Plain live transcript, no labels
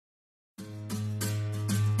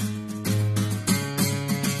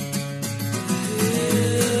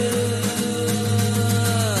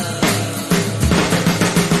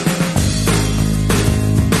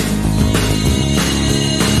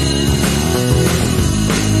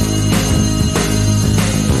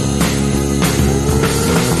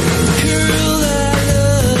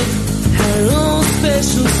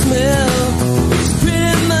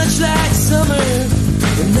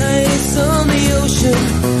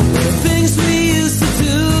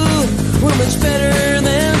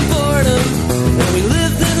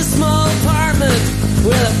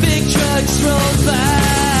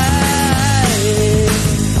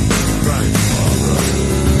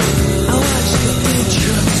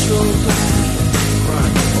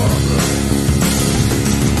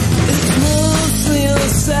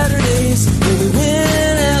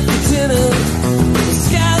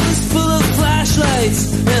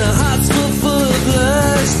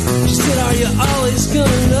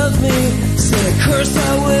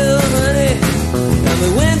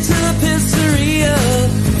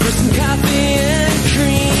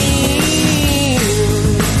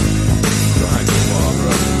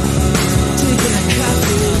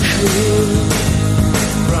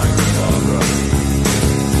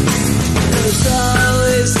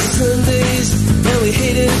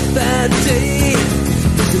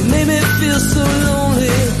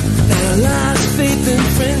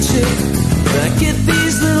shit. I get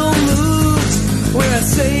these little moods where I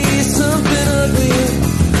say something ugly.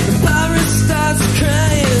 The pirate starts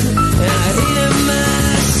crying and I hate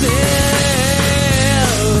myself.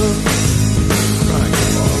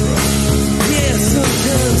 Yeah,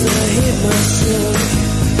 sometimes I hate myself.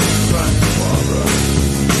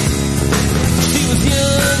 She was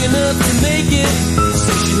young enough to make it,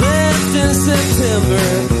 so she left in September,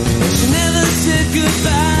 and she never said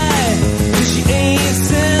goodbye.